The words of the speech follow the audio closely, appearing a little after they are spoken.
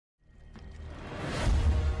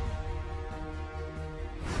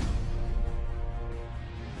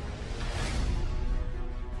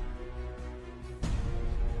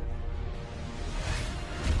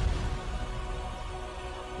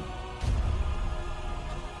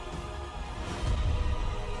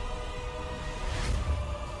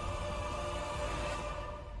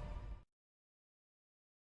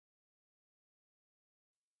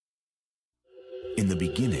In the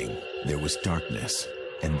beginning, there was darkness,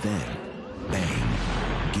 and then,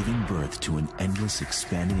 bang, giving birth to an endless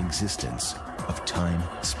expanding existence of time,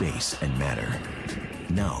 space, and matter.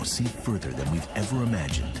 Now see further than we've ever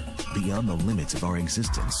imagined, beyond the limits of our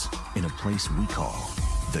existence, in a place we call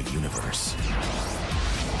the universe.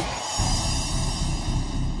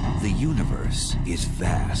 The universe is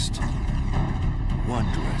vast,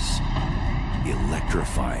 wondrous,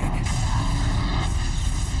 electrifying.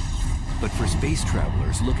 But for space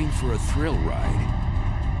travelers looking for a thrill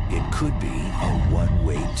ride, it could be a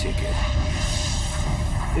one-way ticket.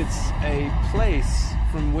 It's a place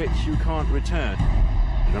from which you can't return,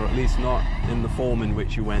 or at least not in the form in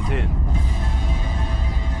which you went in.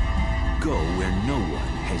 Go where no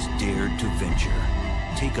one has dared to venture.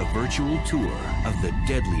 Take a virtual tour of the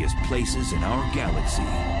deadliest places in our galaxy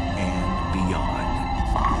and beyond.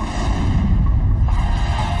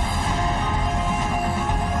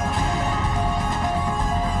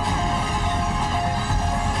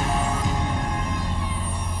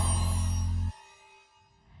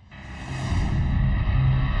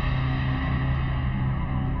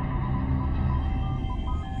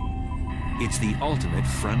 It's the ultimate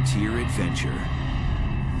frontier adventure.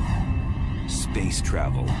 Space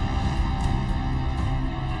travel.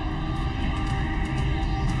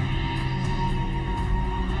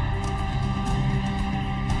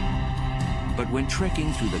 But when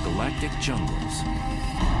trekking through the galactic jungles,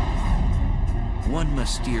 one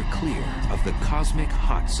must steer clear of the cosmic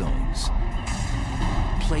hot zones,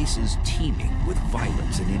 places teeming with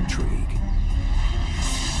violence and intrigue.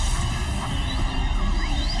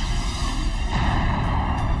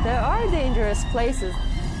 There are dangerous places,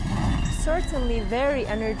 certainly very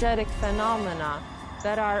energetic phenomena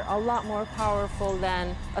that are a lot more powerful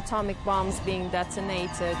than atomic bombs being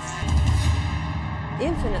detonated.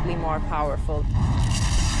 Infinitely more powerful.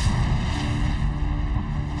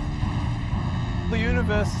 The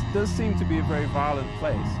universe does seem to be a very violent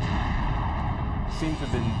place. It seems to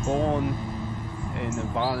have been born in a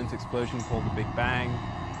violent explosion called the Big Bang,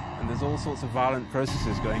 and there's all sorts of violent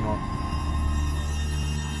processes going on.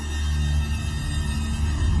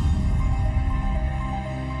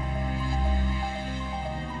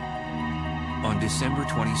 On December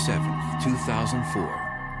 27th, 2004,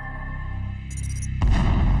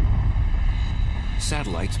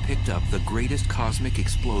 satellites picked up the greatest cosmic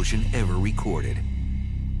explosion ever recorded.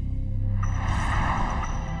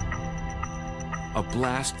 A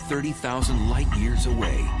blast 30,000 light years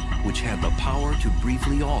away, which had the power to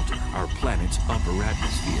briefly alter our planet's upper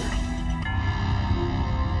atmosphere.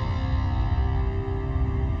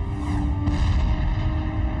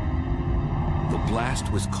 The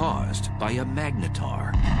blast was caused by a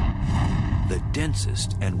magnetar, the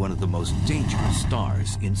densest and one of the most dangerous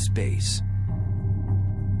stars in space.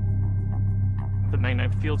 The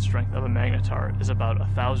magnetic field strength of a magnetar is about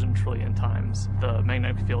 1,000 trillion times the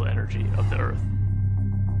magnetic field energy of the Earth.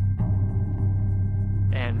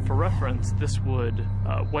 And for reference, this would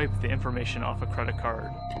wipe the information off a credit card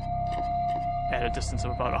at a distance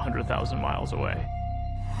of about 100,000 miles away.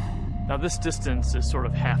 Now this distance is sort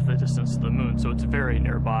of half the distance to the moon, so it's very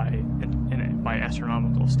nearby by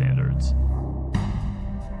astronomical standards.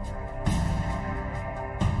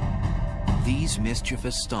 These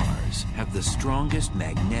mischievous stars have the strongest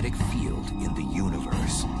magnetic field in the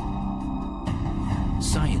universe.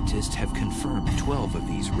 Scientists have confirmed 12 of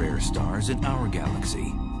these rare stars in our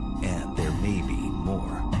galaxy, and there may be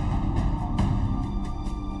more.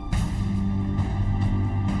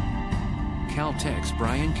 Caltech's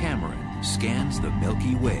Brian Cameron scans the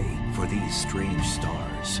Milky Way for these strange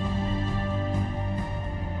stars.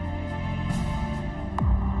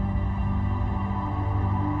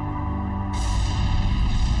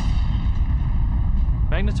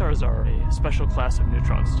 Magnetars are a special class of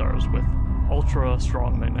neutron stars with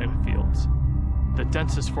ultra-strong magnetic fields, the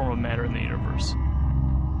densest form of matter in the universe.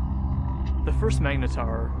 The first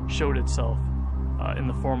magnetar showed itself in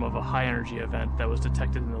the form of a high-energy event that was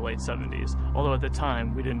detected in the late 70s, although at the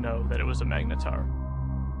time we didn't know that it was a magnetar.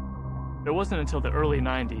 It wasn't until the early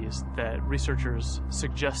 90s that researchers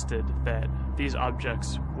suggested that these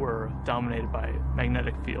objects were dominated by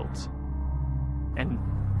magnetic fields, and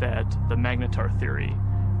that the magnetar theory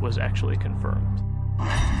was actually confirmed.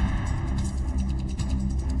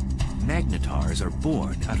 Magnetars are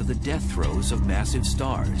born out of the death throes of massive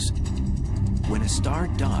stars. When a star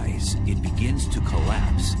dies, it begins to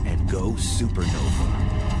collapse and go supernova.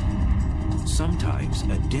 Sometimes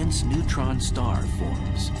a dense neutron star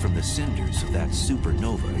forms from the cinders of that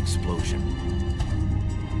supernova explosion.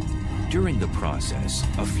 During the process,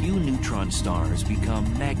 a few neutron stars become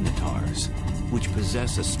magnetars, which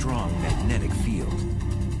possess a strong magnetic field.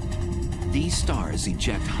 These stars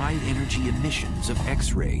eject high-energy emissions of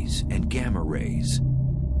X-rays and gamma rays.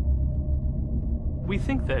 We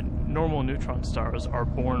think that normal neutron stars are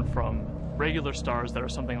born from regular stars that are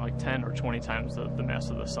something like 10 or 20 times the mass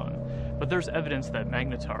of the sun. But there's evidence that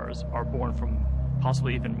magnetars are born from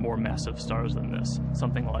possibly even more massive stars than this,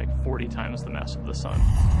 something like 40 times the mass of the sun.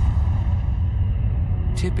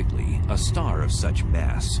 Typically, a star of such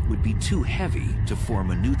mass would be too heavy to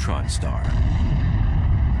form a neutron star.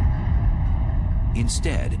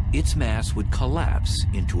 Instead, its mass would collapse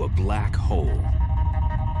into a black hole.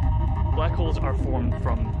 Black holes are formed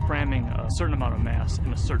from cramming a certain amount of mass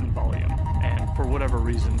in a certain volume, and for whatever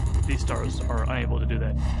reason, these stars are unable to do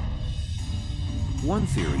that. One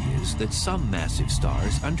theory is that some massive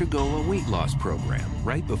stars undergo a weight loss program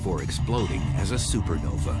right before exploding as a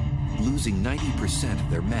supernova, losing 90% of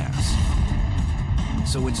their mass.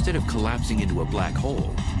 So instead of collapsing into a black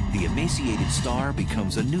hole, the emaciated star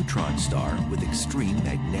becomes a neutron star with extreme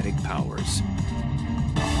magnetic powers.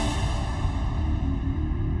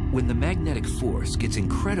 When the magnetic force gets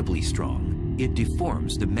incredibly strong, it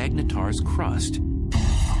deforms the magnetar's crust,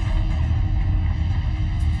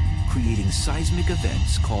 creating seismic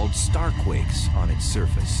events called starquakes on its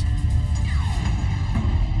surface.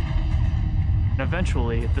 And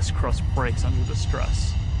eventually, this crust breaks under the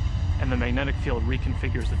stress, and the magnetic field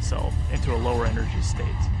reconfigures itself into a lower energy state.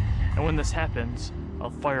 And when this happens, a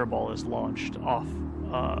fireball is launched off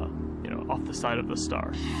the side of the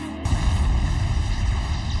star.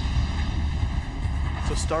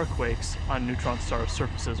 So starquakes on neutron star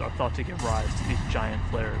surfaces are thought to give rise to these giant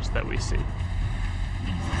flares that we see.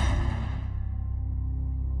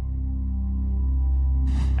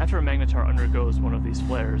 After a magnetar undergoes one of these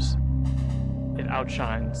flares, it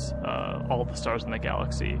outshines all the stars in the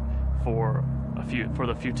galaxy for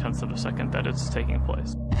the few tenths of a second that it's taking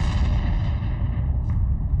place.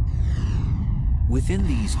 Within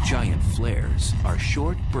these giant flares are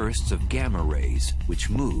short bursts of gamma rays which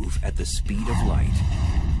move at the speed of light.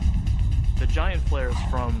 The giant flares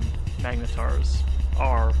from magnetars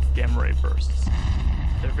are gamma ray bursts.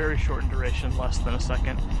 They're very short in duration, less than a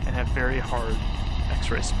second, and have very hard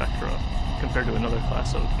X-ray spectra compared to another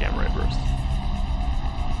class of gamma ray bursts.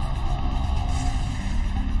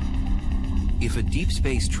 If a deep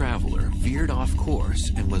space traveler veered off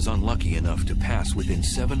course and was unlucky enough to pass within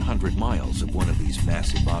 700 miles of one of these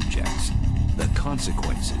massive objects, the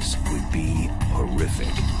consequences would be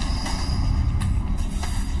horrific.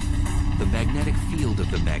 The magnetic field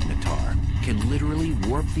of the magnetar can literally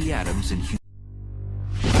warp the atoms in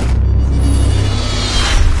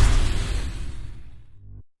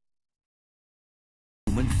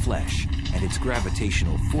human flesh, and its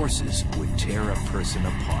gravitational forces would tear a person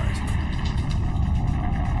apart.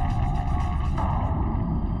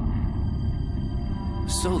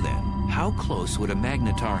 So then, how close would a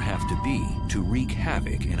magnetar have to be to wreak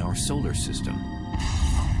havoc in our solar system?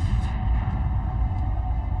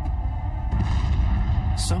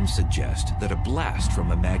 Some suggest that a blast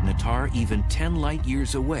from a magnetar even 10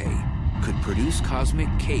 light-years away could produce cosmic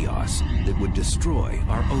chaos that would destroy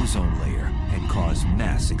our ozone layer and cause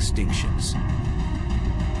mass extinctions.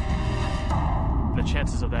 The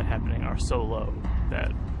chances of that happening are so low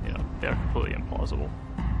that, they're completely implausible.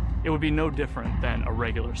 It would be no different than a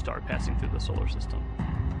regular star passing through the solar system.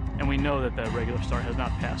 And we know that the regular star has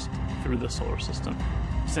not passed through the solar system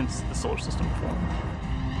since the solar system formed.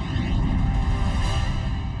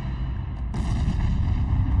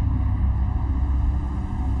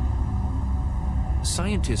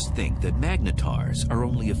 Scientists think that magnetars are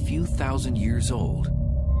only a few thousand years old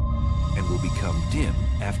and will become dim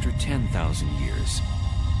after 10,000 years.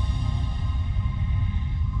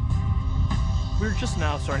 We're just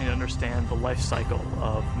now starting to understand the life cycle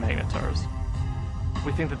of magnetars.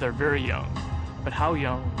 We think that they're very young, but how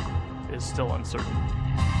young is still uncertain.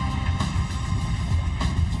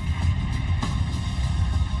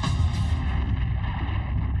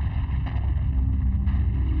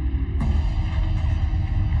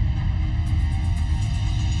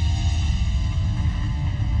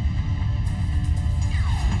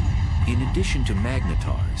 In addition to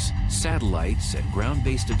magnetars, satellites and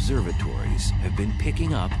ground-based observatories have been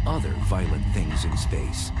picking up other violent things in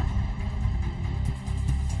space.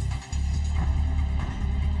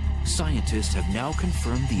 Scientists have now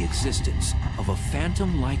confirmed the existence of a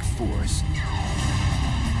phantom-like force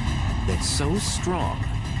that's so strong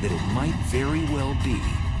that it might very well be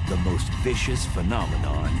the most vicious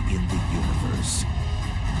phenomenon in the universe.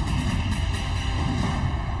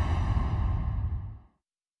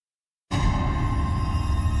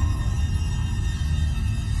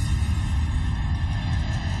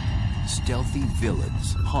 filthy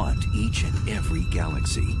villains haunt each and every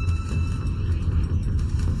galaxy.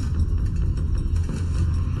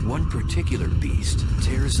 One particular beast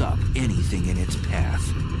tears up anything in its path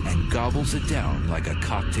and gobbles it down like a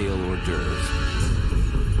cocktail hors d'oeuvre.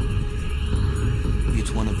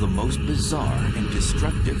 It's one of the most bizarre and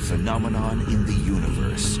destructive phenomenon in the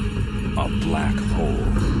universe, a black hole.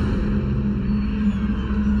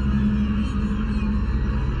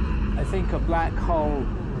 I think a black hole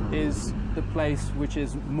is the place which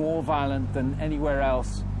is more violent than anywhere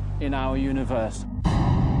else in our universe.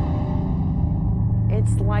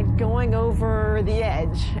 It's like going over the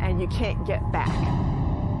edge and you can't get back.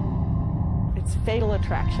 It's fatal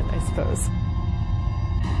attraction, I suppose.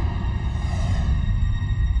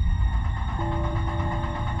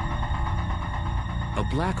 A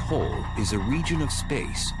black hole is a region of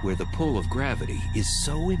space where the pull of gravity is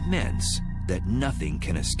so immense that nothing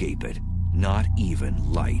can escape it, not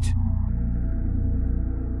even light.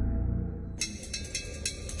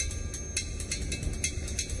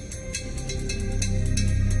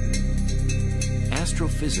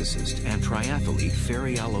 Astrophysicist and triathlete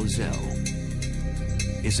Ferial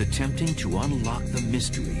Ozel is attempting to unlock the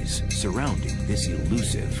mysteries surrounding this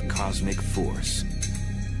elusive cosmic force.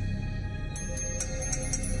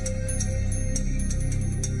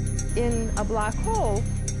 In a black hole,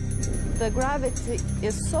 the gravity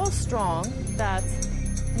is so strong that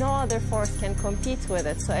no other force can compete with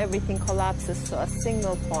it, so everything collapses to a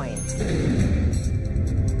single point.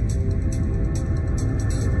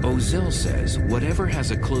 Ozel says whatever has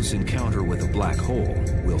a close encounter with a black hole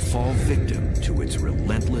will fall victim to its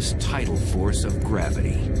relentless tidal force of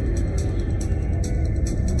gravity.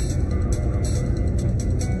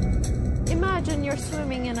 Imagine you're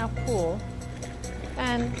swimming in a pool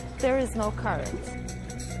and there is no current.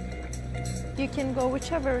 You can go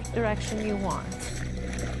whichever direction you want.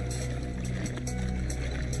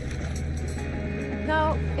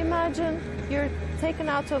 Now imagine you're taken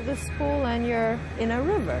out of this pool and you're in a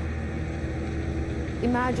river.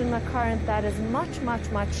 Imagine a current that is much, much,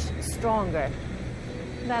 much stronger.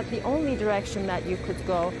 That the only direction that you could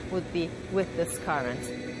go would be with this current.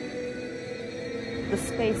 The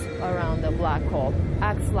space around the black hole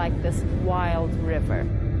acts like this wild river.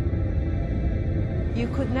 You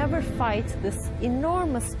could never fight this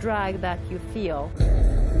enormous drag that you feel.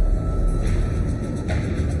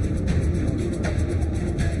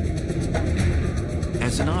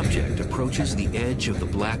 As an object approaches the edge of the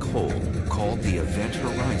black hole, called the event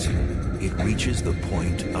horizon, it reaches the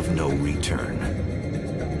point of no return.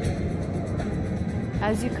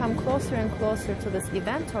 As you come closer and closer to this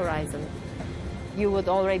event horizon, you would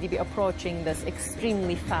already be approaching this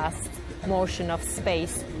extremely fast motion of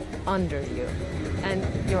space under you.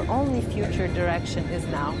 And your only future direction is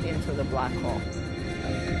now into the black hole.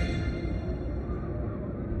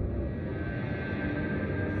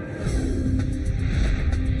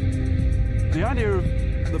 The idea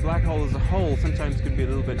of the black hole as a whole sometimes can be a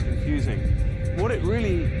little bit confusing. What it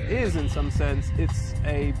really is, in some sense, it's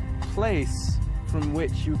a place from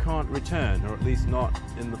which you can't return, or at least not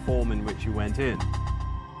in the form in which you went in.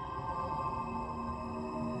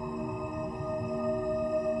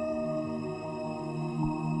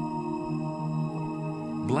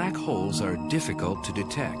 Black holes are difficult to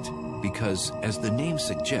detect because, as the name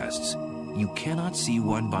suggests, you cannot see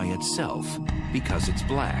one by itself because it's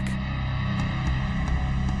black.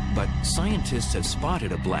 But scientists have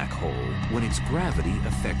spotted a black hole when its gravity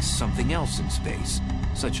affects something else in space,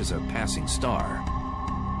 such as a passing star.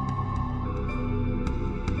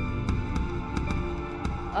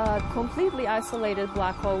 A completely isolated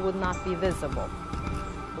black hole would not be visible.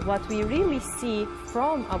 What we really see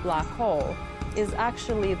from a black hole is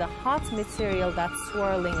actually the hot material that's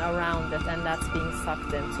swirling around it and that's being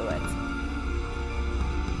sucked into it.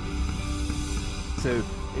 So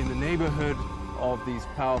in the neighborhood of these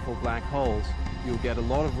powerful black holes, you'll get a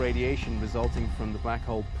lot of radiation resulting from the black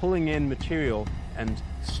hole pulling in material and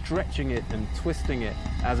stretching it and twisting it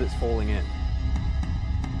as it's falling in.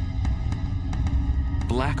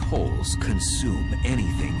 Black holes consume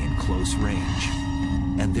anything in close range,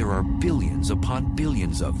 and there are billions upon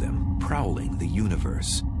billions of them prowling the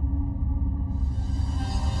universe.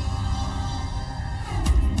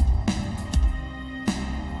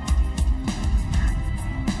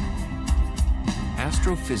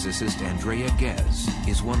 Astrophysicist Andrea Ghez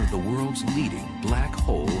is one of the world's leading black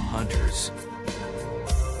hole hunters.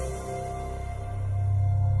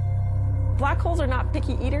 Black holes are not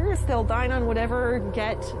picky eaters. They'll dine on whatever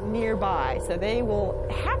get nearby. So they will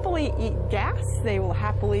happily eat gas. They will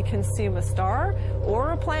happily consume a star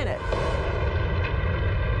or a planet.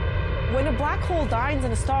 When a black hole dies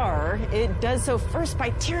in a star, it does so first by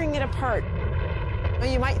tearing it apart.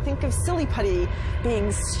 You might think of silly putty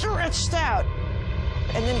being stretched out,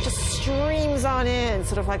 and then it just streams on in,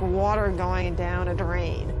 sort of like water going down a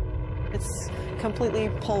drain. It's completely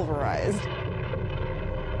pulverized.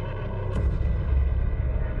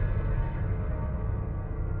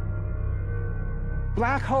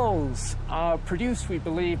 Black holes are produced, we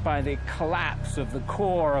believe, by the collapse of the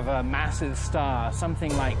core of a massive star,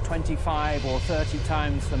 something like 25 or 30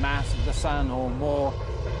 times the mass of the sun or more.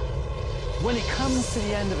 When it comes to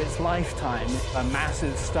the end of its lifetime, a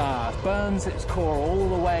massive star burns its core all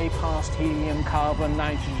the way past helium, carbon,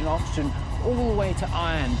 nitrogen, oxygen, all the way to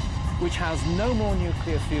iron, which has no more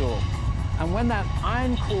nuclear fuel. And when that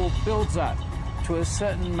iron core builds up to a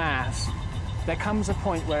certain mass, there comes a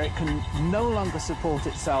point where it can no longer support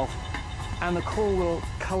itself, and the core will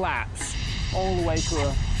collapse all the way to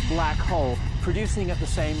a black hole, producing at the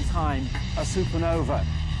same time a supernova.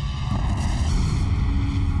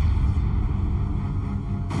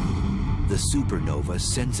 The supernova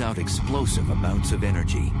sends out explosive amounts of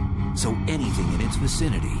energy, so anything in its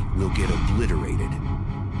vicinity will get obliterated.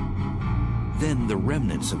 Then the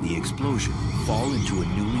remnants of the explosion fall into a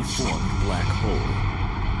newly formed black hole.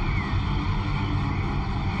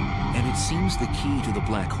 And it seems the key to the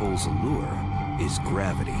black hole's allure is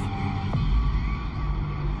gravity.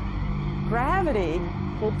 Gravity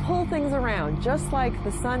will pull things around, just like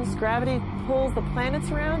the sun's gravity pulls the planets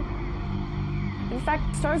around. In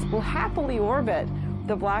fact, stars will happily orbit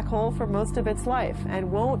the black hole for most of its life and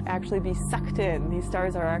won't actually be sucked in. These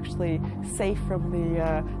stars are actually safe from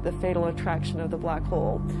the fatal attraction of the black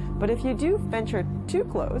hole. But if you do venture too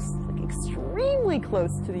close, like extremely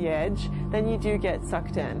close to the edge, then you do get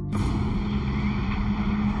sucked in.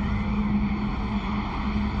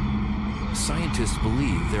 Scientists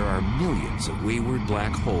believe there are millions of wayward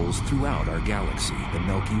black holes throughout our galaxy, the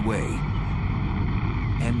Milky Way.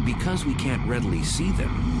 And because we can't readily see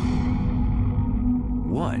them,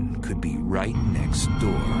 one could be right next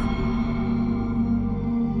door.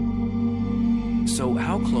 So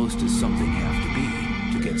how close does something have to be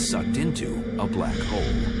to get sucked into a black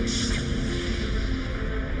hole?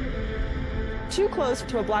 Too close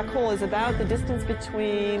to a black hole is about the distance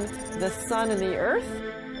between the sun and the Earth,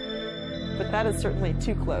 but that is certainly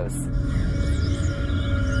too close.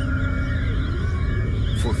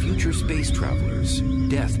 For future space travelers,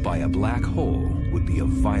 death by a black hole would be a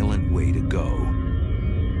violent way to go.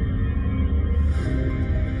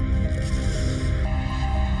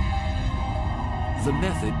 The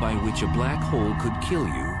method by which a black hole could kill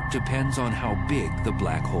you depends on how big the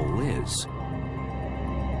black hole is.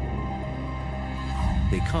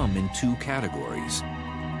 They come in two categories.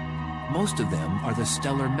 Most of them are the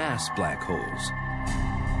stellar mass black holes,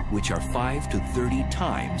 which are 5 to 30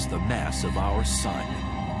 times the mass of our sun.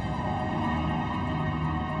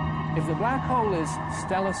 If the black hole is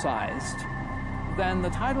stellar-sized, then the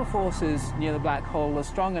tidal forces near the black hole are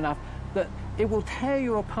strong enough that it will tear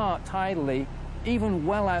you apart tidally, even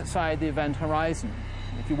well outside the event horizon.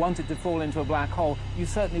 If you wanted to fall into a black hole, you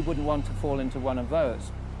certainly wouldn't want to fall into one of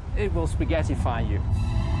those. It will spaghettify you.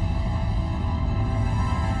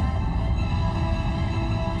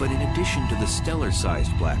 But in addition to the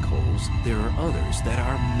stellar-sized black holes, there are others that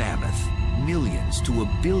are mammoth, millions to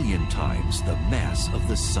 1 billion times the mass of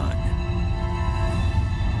the sun.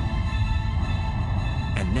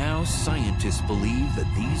 And now scientists believe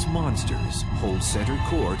that these monsters hold center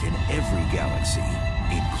court in every galaxy,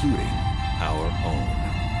 including our own.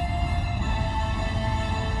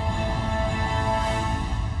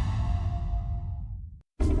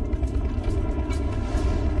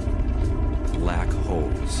 Black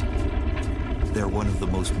holes. They're one of the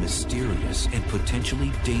most mysterious and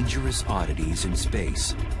potentially dangerous oddities in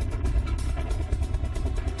space.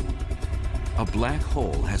 A black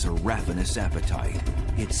hole has a ravenous appetite.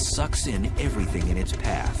 It sucks in everything in its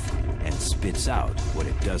path and spits out what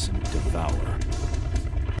it doesn't devour.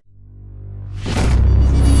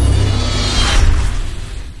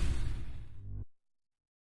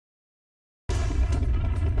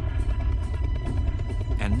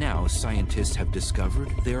 And now scientists have discovered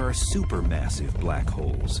there are supermassive black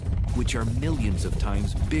holes, which are millions of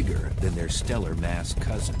times bigger than their stellar mass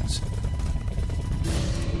cousins.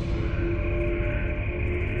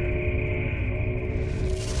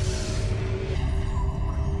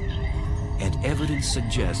 And evidence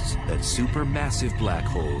suggests that supermassive black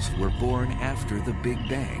holes were born after the Big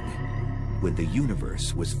Bang, when the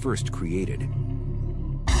universe was first created.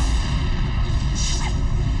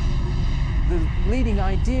 The leading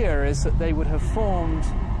idea is that they would have formed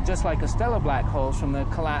just like a stellar black hole from the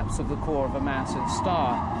collapse of the core of a massive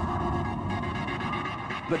star.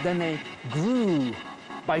 but then they grew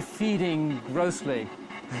by feeding grossly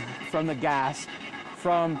from the gas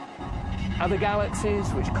from other galaxies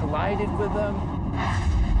which collided with them.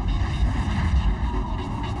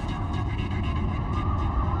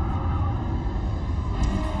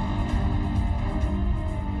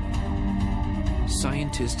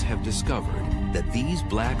 Scientists have discovered that these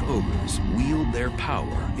black ogres wield their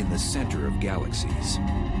power in the center of galaxies.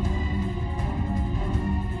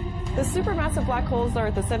 The supermassive black holes are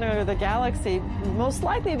at the center of the galaxy, most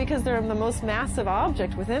likely because they're the most massive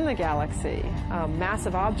object within the galaxy.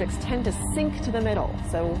 Massive objects tend to sink to the middle,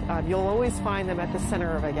 so you'll always find them at the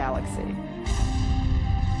center of a galaxy.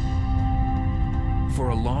 For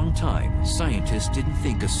a long time, scientists didn't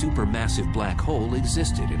think a supermassive black hole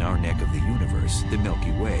existed in our neck of the universe, the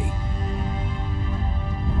Milky Way.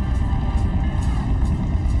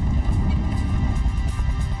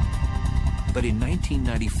 But in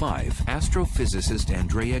 1995, astrophysicist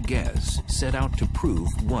Andrea Ghez set out to prove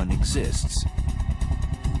one exists.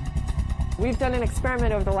 We've done an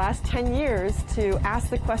experiment over the last 10 years to ask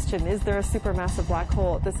the question, is there a supermassive black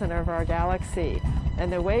hole at the center of our galaxy?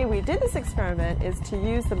 And the way we did this experiment is to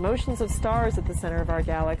use the motions of stars at the center of our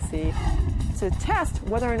galaxy to test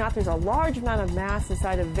whether or not there's a large amount of mass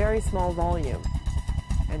inside a very small volume.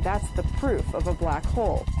 And that's the proof of a black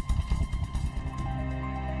hole.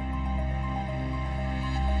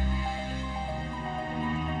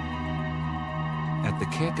 At the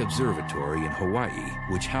Keck Observatory in Hawaii,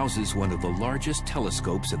 which houses one of the largest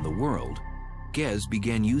telescopes in the world, Ghez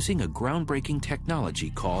began using a groundbreaking technology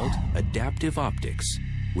called adaptive optics,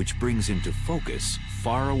 which brings into focus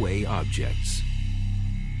faraway objects.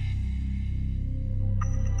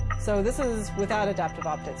 So this is without adaptive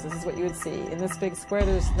optics. This is what you would see. In this big square,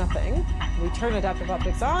 there's nothing. We turn adaptive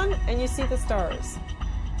optics on, and you see the stars.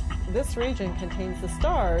 This region contains the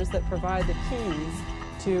stars that provide the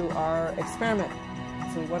keys to our experiment.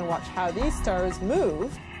 So we want to watch how these stars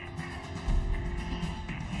move.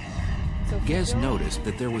 Ghez noticed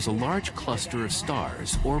that there was a large cluster of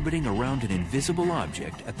stars orbiting around an invisible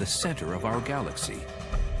object at the center of our galaxy.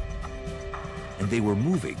 And they were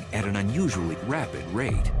moving at an unusually rapid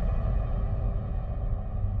rate.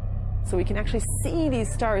 So we can actually see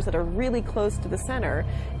these stars that are really close to the center,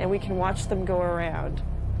 and we can watch them go around.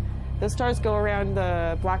 Those stars go around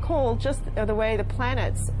the black hole just the way the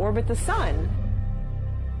planets orbit the sun.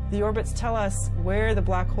 The orbits tell us where the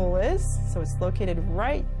black hole is, so it's located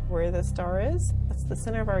right where the star is. That's the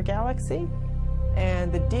center of our galaxy.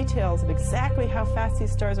 And the details of exactly how fast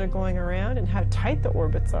these stars are going around and how tight the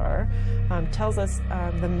orbits are tells us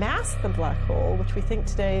the mass of the black hole, which we think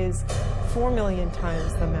today is 4 million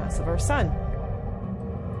times the mass of our sun.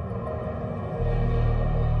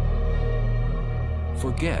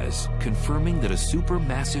 For Ghez, confirming that a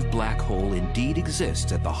supermassive black hole indeed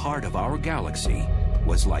exists at the heart of our galaxy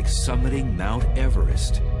was like summiting Mount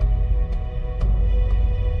Everest.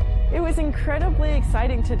 It was incredibly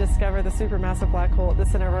exciting to discover the supermassive black hole at the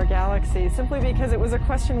center of our galaxy, simply because it was a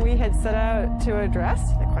question we had set out to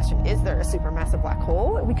address. The question, is there a supermassive black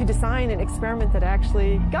hole? We could design an experiment that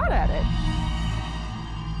actually got at it.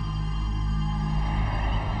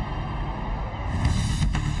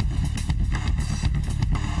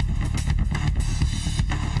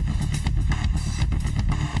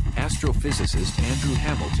 Astrophysicist Andrew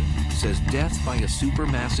Hamilton says death by a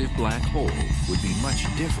supermassive black hole would be much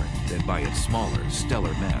different than by its smaller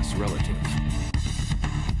stellar mass relative.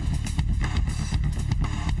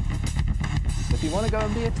 If you want to go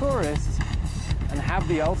and be a tourist and have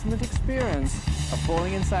the ultimate experience of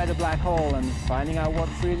falling inside a black hole and finding out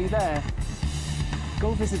what's really there,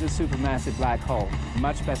 go visit a supermassive black hole.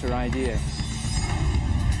 Much better idea.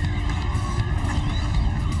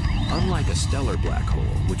 Unlike a stellar black hole,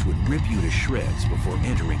 which would rip you to shreds before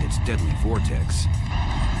entering its deadly vortex,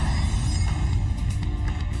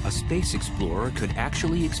 a space explorer could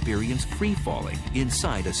actually experience free-falling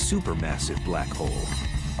inside a supermassive black hole.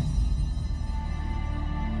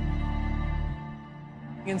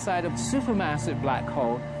 Inside a supermassive black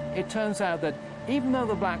hole, it turns out that even though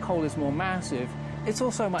the black hole is more massive, it's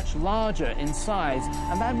also much larger in size,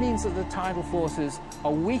 and that means that the tidal forces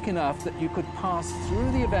are weak enough that you could pass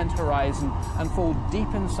through the event horizon and fall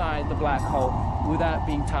deep inside the black hole without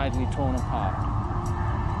being tidally torn apart.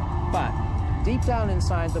 But deep down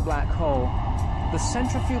inside the black hole, the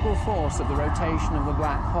centrifugal force of the rotation of the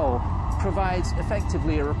black hole provides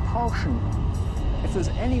effectively a repulsion. If there's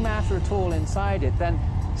any matter at all inside it, then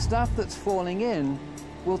stuff that's falling in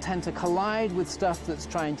will tend to collide with stuff that's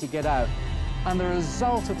trying to get out. And the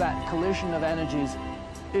result of that collision of energies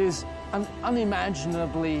is an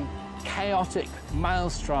unimaginably chaotic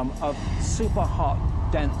maelstrom of super hot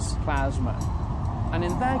dense plasma. And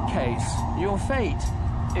in that case, your fate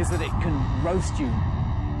is that it can roast you.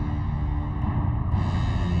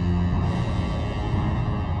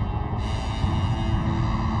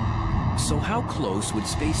 So how close would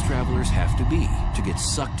space travelers have to be to get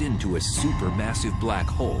sucked into a supermassive black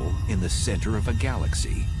hole in the center of a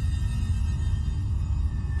galaxy?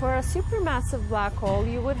 For a supermassive black hole,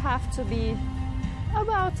 you would have to be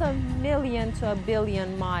about 1 million to 1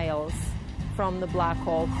 billion miles from the black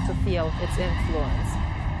hole to feel its influence.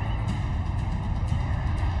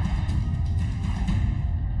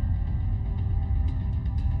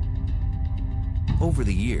 Over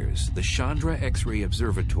the years, the Chandra X-ray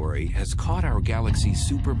Observatory has caught our galaxy's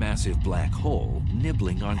supermassive black hole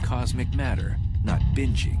nibbling on cosmic matter, not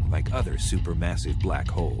binging like other supermassive black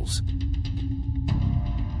holes.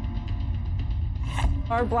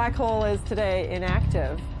 Our black hole is today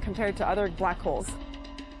inactive compared to other black holes.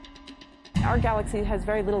 Our galaxy has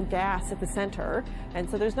very little gas at the center, and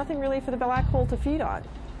so there's nothing really for the black hole to feed on.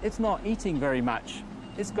 It's not eating very much.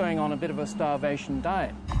 It's going on a bit of a starvation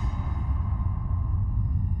diet.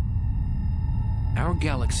 Our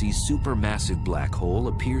galaxy's supermassive black hole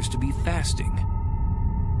appears to be fasting.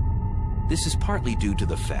 This is partly due to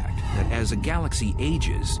the fact that as a galaxy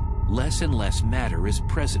ages, less and less matter is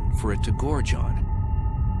present for it to gorge on.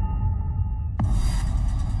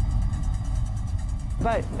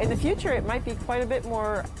 But in the future, it might be quite a bit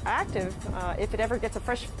more active if it ever gets a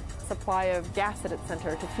fresh supply of gas at its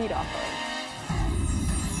center to feed off of.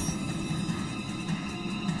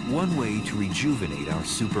 One way to rejuvenate our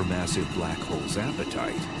supermassive black hole's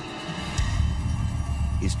appetite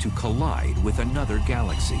is to collide with another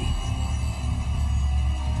galaxy.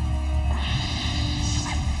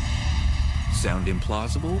 Sound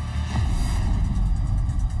implausible?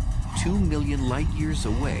 2 million light-years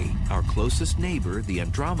away, our closest neighbor, the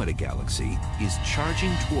Andromeda Galaxy, is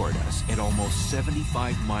charging toward us at almost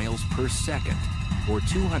 75 miles per second, or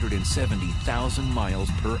 270,000 miles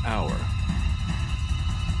per hour.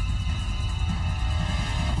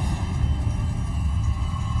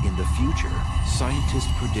 In the future,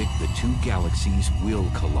 scientists predict the two galaxies will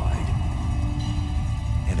collide.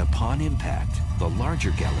 And upon impact, the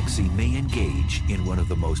larger galaxy may engage in one of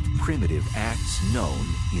the most primitive acts known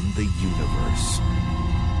in the universe.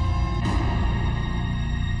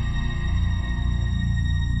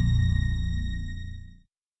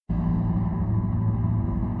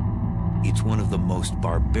 It's one of the most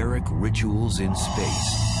barbaric rituals in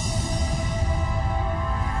space.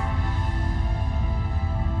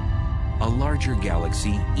 A larger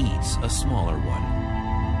galaxy eats a smaller one.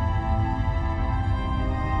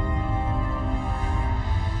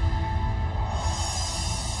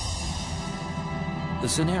 The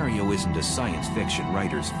scenario isn't a science fiction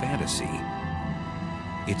writer's fantasy.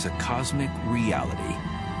 It's a cosmic reality.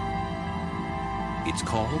 It's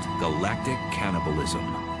called galactic cannibalism.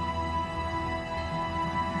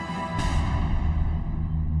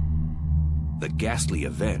 The ghastly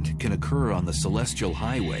event can occur on the celestial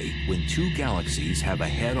highway when two galaxies have a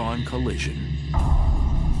head-on collision.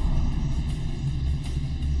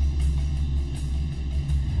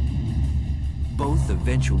 Both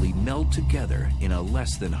eventually meld together in a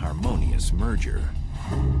less than harmonious merger.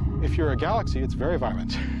 If you're a galaxy, it's very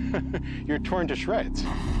violent. You're torn to shreds.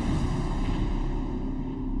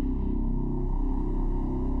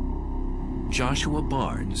 Joshua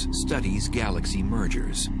Barnes studies galaxy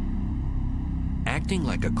mergers. Acting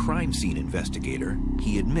like a crime scene investigator,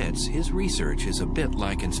 he admits his research is a bit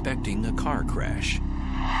like inspecting a car crash.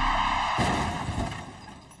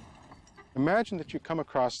 Imagine that you come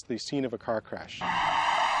across the scene of a car crash.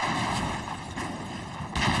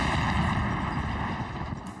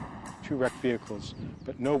 Two wrecked vehicles,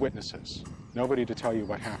 but no witnesses. Nobody to tell you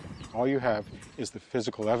what happened. All you have is the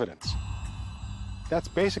physical evidence. That's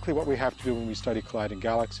basically what we have to do when we study colliding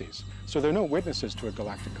galaxies. So there are no witnesses to a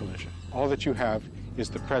galactic collision. All that you have is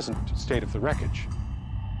the present state of the wreckage.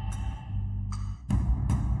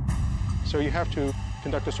 So you have to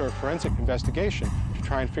conduct a sort of forensic investigation to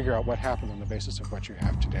try and figure out what happened on the basis of what you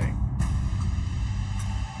have today.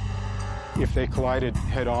 If they collided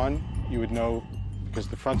head-on, you would know because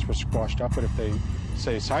the fronts were squashed up, but if they,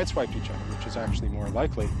 say, sideswiped each other, which is actually more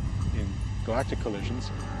likely in galactic collisions,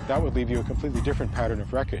 that would leave you a completely different pattern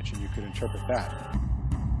of wreckage, and you could interpret that.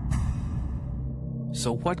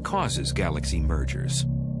 So what causes galaxy mergers?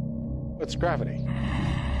 It's gravity.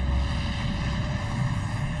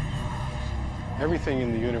 Everything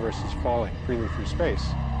in the universe is falling freely through space,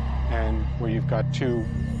 and where you've got two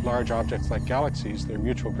large objects like galaxies, their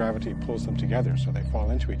mutual gravity pulls them together, so they fall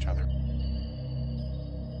into each other.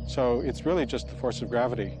 So it's really just the force of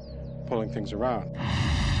gravity pulling things around.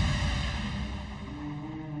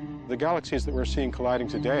 The galaxies that we're seeing colliding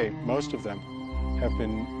today, most of them have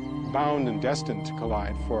been bound and destined to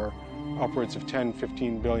collide for upwards of 10,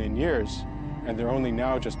 15 billion years, and they're only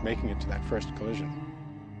now just making it to that first collision.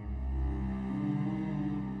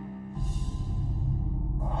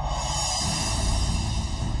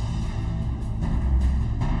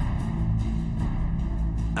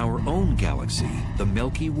 Our own galaxy, the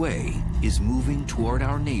Milky Way, is moving toward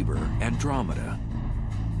our neighbor, Andromeda.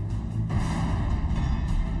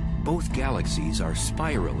 Both galaxies are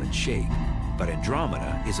spiral in shape, but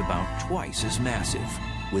Andromeda is about twice as massive,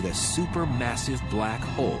 with a supermassive black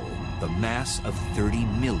hole the mass of 30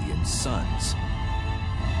 million suns.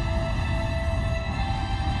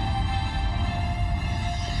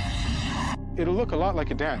 It'll look a lot like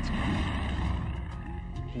a dance.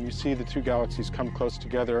 And you see the two galaxies come close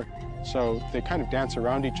together, so they kind of dance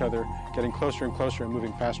around each other, getting closer and closer and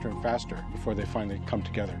moving faster and faster before they finally come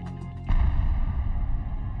together.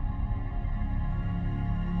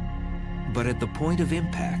 But at the point of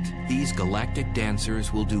impact, these galactic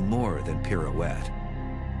dancers will do more than pirouette.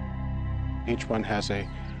 Each one has a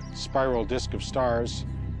spiral disk of stars,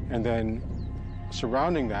 and then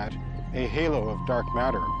surrounding that, a halo of dark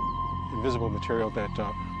matter, invisible material that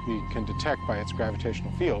we can detect by its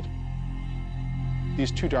gravitational field.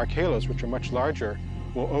 These two dark halos, which are much larger,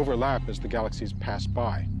 will overlap as the galaxies pass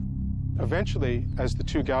by. Eventually, as the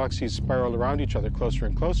two galaxies spiral around each other closer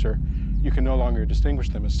and closer, you can no longer distinguish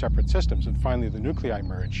them as separate systems, and finally the nuclei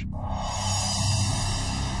merge.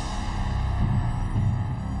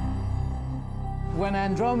 When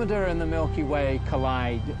Andromeda and the Milky Way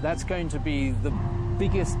collide, that's going to be the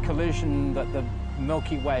biggest collision that the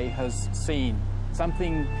Milky Way has seen,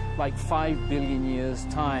 something like 5 billion years'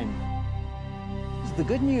 time. The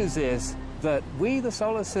good news is that we, the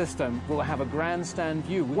solar system, will have a grandstand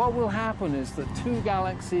view. What will happen is that two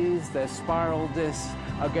galaxies, their spiral disks,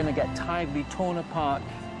 are going to get tidally torn apart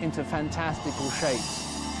into fantastical shapes.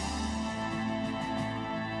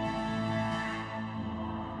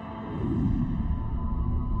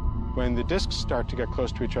 When the disks start to get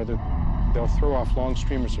close to each other, they'll throw off long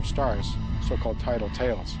streamers of stars, so-called tidal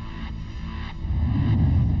tails.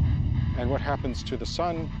 And what happens to the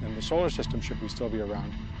sun and the solar system, should we still be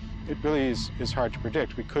around, it really is hard to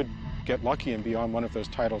predict. We could get lucky and be on one of those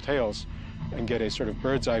tidal tails and get a sort of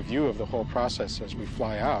bird's eye view of the whole process as we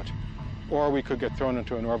fly out. Or we could get thrown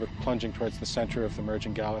into an orbit plunging towards the center of the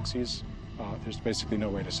merging galaxies. There's basically no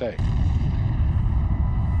way to say.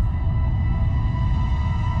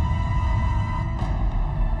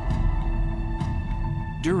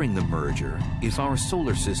 During the merger, if our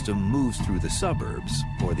solar system moves through the suburbs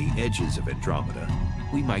or the edges of Andromeda,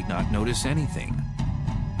 we might not notice anything.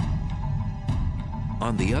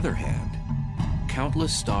 On the other hand,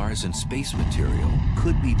 countless stars and space material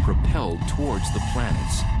could be propelled towards the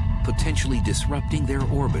planets, potentially disrupting their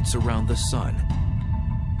orbits around the sun.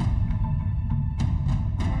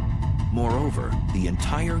 Moreover, the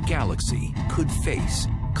entire galaxy could face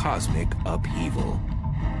cosmic upheaval.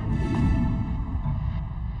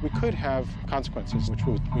 We could have consequences which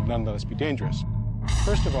would nonetheless be dangerous.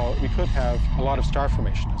 First of all, we could have a lot of star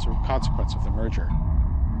formation as a consequence of the merger.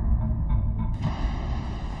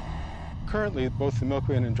 Currently, both the Milky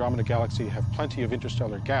Way and Andromeda Galaxy have plenty of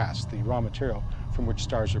interstellar gas, the raw material from which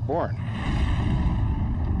stars are born.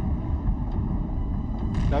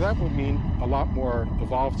 Now that would mean a lot more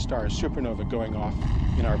evolved stars, supernova, going off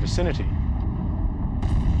in our vicinity.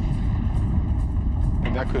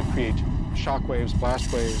 And that could create shock waves,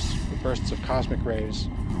 blast waves, bursts of cosmic rays,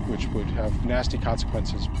 which would have nasty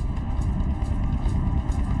consequences.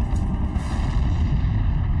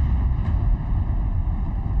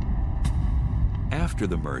 After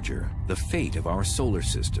the merger, the fate of our solar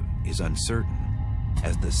system is uncertain,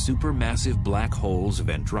 as the supermassive black holes of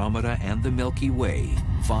Andromeda and the Milky Way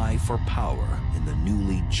vie for power in the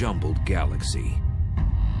newly jumbled galaxy.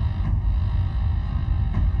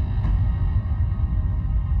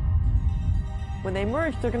 When they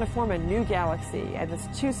merge, they're going to form a new galaxy, and these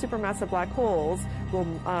two supermassive black holes will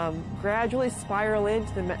gradually spiral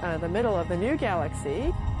into the middle of the new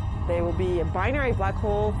galaxy. They will be a binary black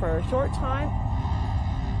hole for a short time.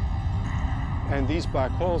 And these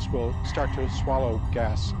black holes will start to swallow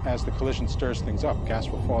gas as the collision stirs things up. Gas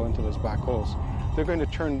will fall into those black holes. They're going to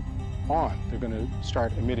turn on. They're going to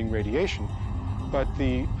start emitting radiation. But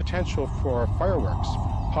the potential for fireworks,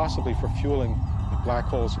 possibly for fueling the black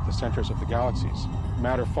holes at the centers of the galaxies,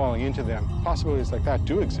 matter falling into them, possibilities like that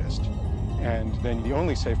do exist. And then the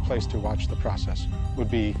only safe place to watch the process would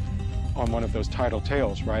be on one of those tidal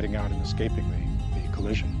tails riding out and escaping the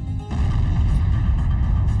collision.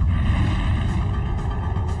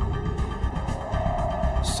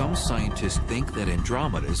 Some scientists think that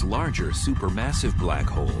Andromeda's larger supermassive black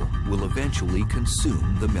hole will eventually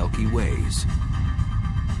consume the Milky Ways.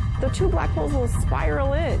 The two black holes will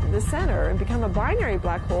spiral in the center and become a binary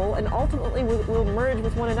black hole, and ultimately will merge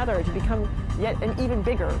with one another to become yet an even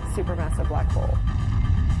bigger supermassive black hole.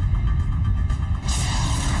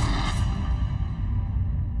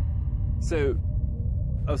 So,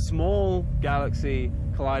 a small galaxy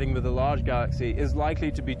colliding with a large galaxy is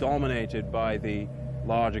likely to be dominated by the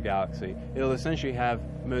larger galaxy. It'll essentially have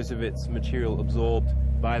most of its material absorbed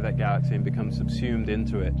by that galaxy and become subsumed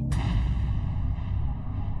into it.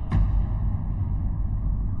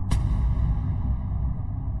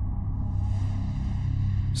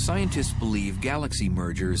 Scientists believe galaxy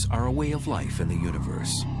mergers are a way of life in the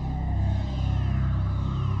universe.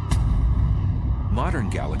 Modern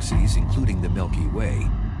galaxies, including the Milky Way,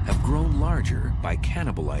 have grown larger by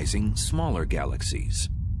cannibalizing smaller galaxies.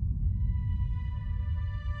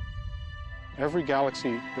 Every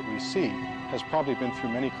galaxy that we see has probably been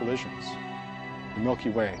through many collisions. The Milky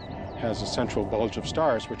Way has a central bulge of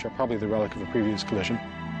stars, which are probably the relic of a previous collision.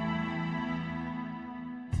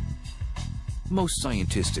 Most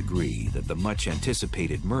scientists agree that the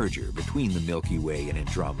much-anticipated merger between the Milky Way and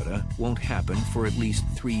Andromeda won't happen for at least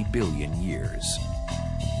 3 billion years.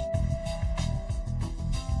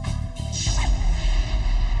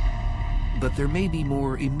 But there may be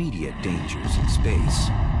more immediate dangers in space.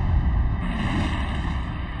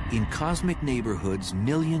 In cosmic neighborhoods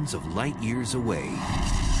millions of light years away,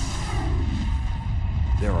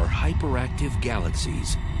 there are hyperactive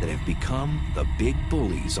galaxies that have become the big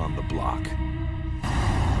bullies on the block.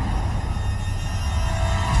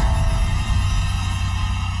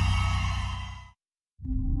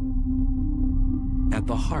 At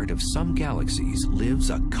the heart of some galaxies lives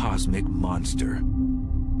a cosmic monster.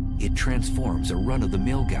 It transforms a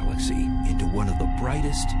run-of-the-mill galaxy into one of the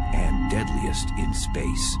brightest and deadliest in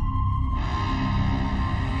space.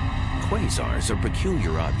 Quasars are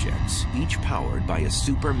peculiar objects, each powered by a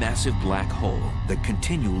supermassive black hole that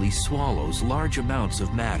continually swallows large amounts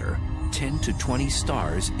of matter, 10 to 20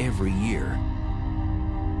 stars every year.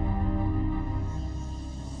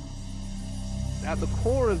 At the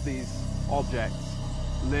core of these objects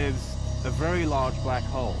lives a very large black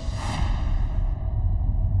hole.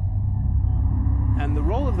 And the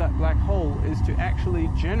role of that black hole is to actually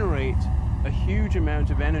generate a huge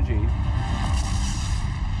amount of energy.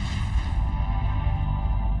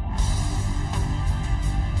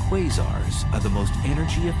 Quasars are the most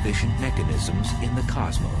energy-efficient mechanisms in the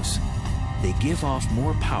cosmos. They give off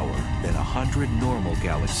more power than 100 normal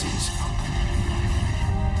galaxies.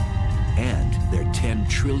 And they're 10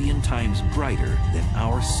 trillion times brighter than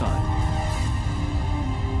our sun.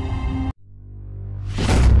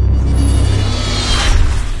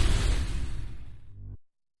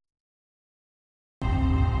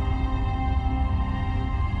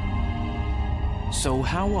 So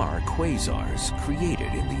how are quasars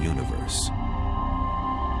created in the universe?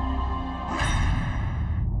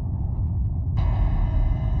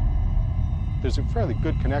 There's a fairly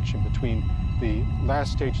good connection between the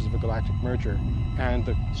last stages of a galactic merger and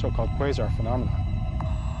the so-called quasar phenomenon.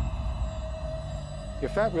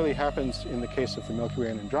 If that really happens in the case of the Milky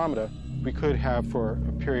Way and Andromeda, we could have, for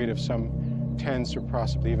a period of some tens or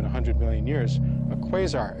possibly even 100 million years, a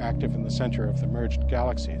quasar active in the center of the merged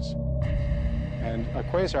galaxies. And a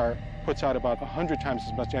quasar puts out about 100 times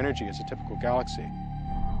as much energy as a typical galaxy.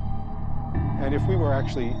 And if we were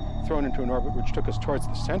actually thrown into an orbit which took us towards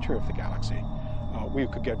the center of the galaxy, we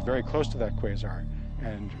could get very close to that quasar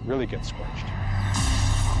and really get scorched.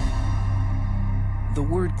 The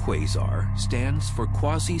word quasar stands for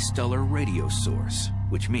quasi-stellar radio source,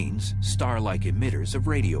 which means star-like emitters of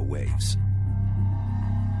radio waves.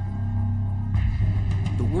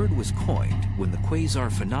 The word was coined when the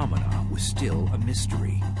quasar phenomena was still a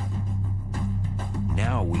mystery.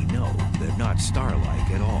 Now we know they're not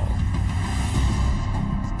star-like at all.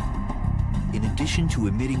 In addition to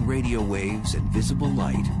emitting radio waves and visible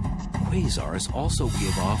light, quasars also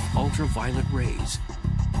give off ultraviolet rays,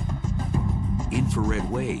 infrared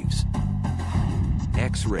waves,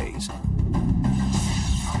 X-rays,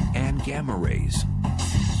 and gamma rays.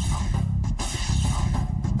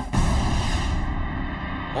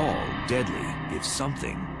 All deadly if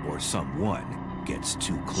something or someone gets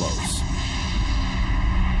too close.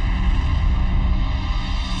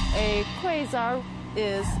 A quasar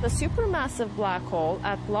is a supermassive black hole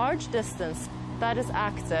at large distance that is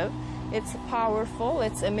active. It's powerful,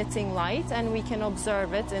 it's emitting light, and we can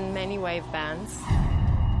observe it in many wave bands.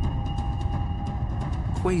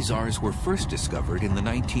 Quasars were first discovered in the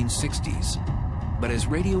 1960s, but as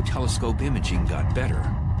radio telescope imaging got better,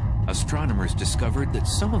 astronomers discovered that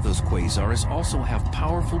some of those quasars also have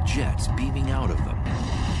powerful jets beaming out of them.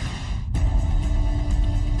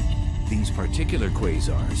 These particular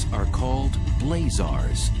quasars are called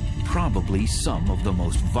blazars, probably some of the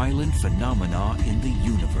most violent phenomena in the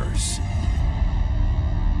universe.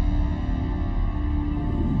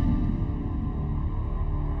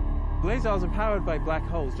 Blazars are powered by black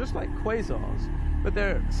holes, just like quasars, but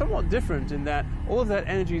they're somewhat different in that all of that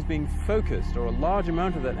energy is being focused, or a large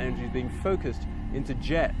amount of that energy is being focused into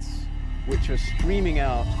jets, which are streaming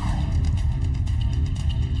out.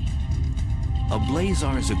 A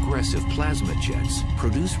blazar's aggressive plasma jets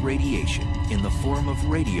produce radiation in the form of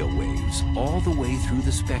radio waves all the way through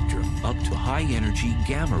the spectrum up to high-energy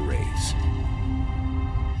gamma rays.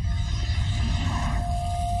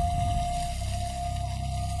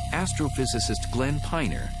 Astrophysicist Glenn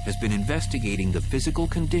Piner has been investigating the physical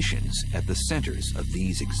conditions at the centers of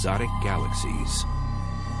these exotic galaxies.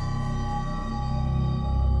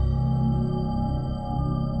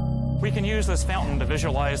 We can use this fountain to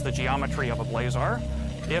visualize the geometry of a blazar.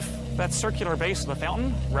 If that circular base of the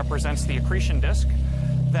fountain represents the accretion disk,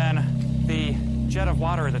 then the jet of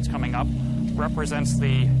water that's coming up represents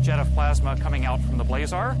the jet of plasma coming out from the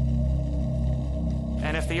blazar.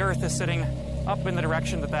 And if the Earth is sitting up in the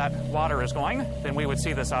direction that that water is going, then we would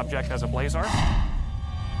see this object as a blazar.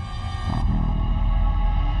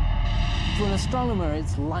 To an astronomer,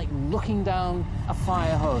 it's like looking down a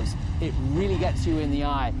fire hose. It really gets you in the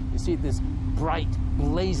eye. You see this bright,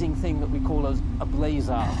 blazing thing that we call a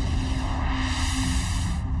blazar.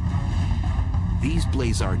 These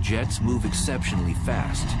blazar jets move exceptionally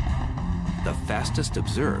fast. The fastest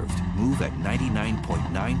observed move at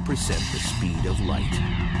 99.9% the speed of light.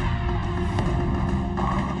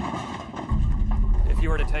 If you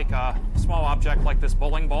were to take a small object like this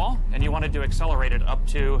bowling ball and you wanted to accelerate it up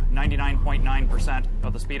to 99.9%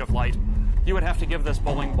 of the speed of light, you would have to give this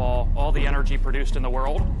bowling ball all the energy produced in the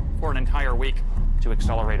world for an entire week to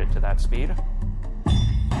accelerate it to that speed.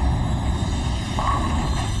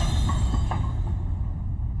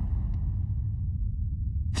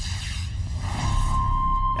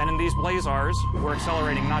 And in these blazars, we're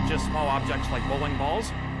accelerating not just small objects like bowling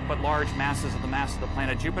balls, but large masses of the mass of the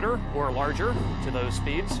planet Jupiter, or larger, to those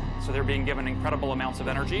speeds. So they're being given incredible amounts of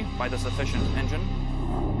energy by this efficient engine.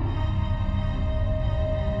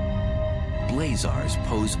 Blazars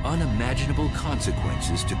pose unimaginable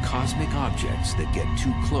consequences to cosmic objects that get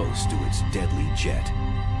too close to its deadly jet.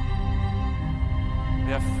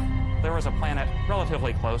 If there was a planet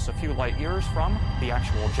relatively close, a few light years from the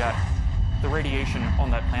actual jet, the radiation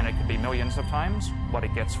on that planet could be millions of times what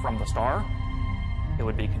it gets from the star. It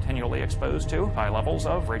would be continually exposed to high levels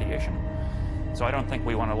of radiation. So I don't think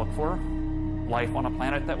we want to look for life on a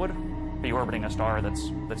planet that would be orbiting a star that's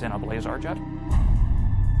in a blazar jet.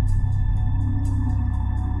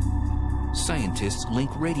 Scientists link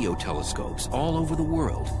radio telescopes all over the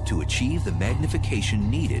world to achieve the magnification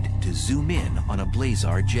needed to zoom in on a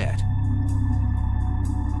blazar jet.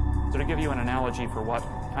 So to give you an analogy for what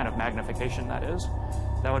kind of magnification that is,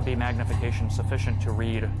 that would be magnification sufficient to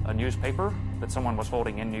read a newspaper that someone was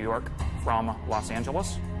holding in New York from Los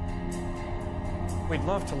Angeles. We'd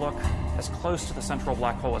love to look as close to the central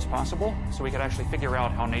black hole as possible so we could actually figure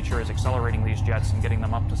out how nature is accelerating these jets and getting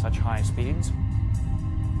them up to such high speeds.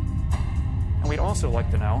 And we'd also like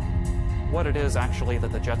to know what it is actually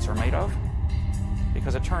that the jets are made of,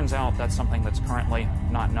 because it turns out that's something that's currently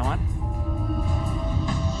not known.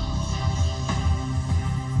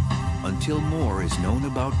 Until more is known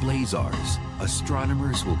about blazars,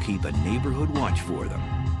 astronomers will keep a neighborhood watch for them,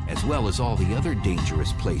 as well as all the other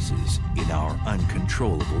dangerous places in our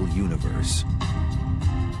uncontrollable universe.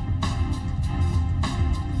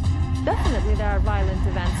 Definitely there are violent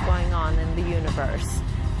events going on in the universe.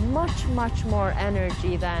 Much, much more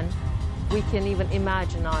energy than we can even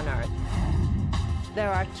imagine on Earth. There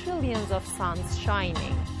are trillions of suns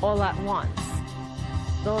shining all at once.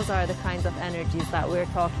 Those are the kinds of energies that we're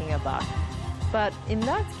talking about. But in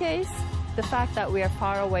that case, the fact that we are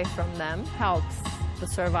far away from them helps the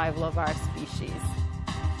survival of our species.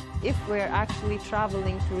 If we're actually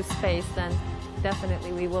traveling through space, then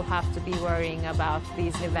definitely we will have to be worrying about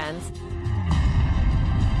these events.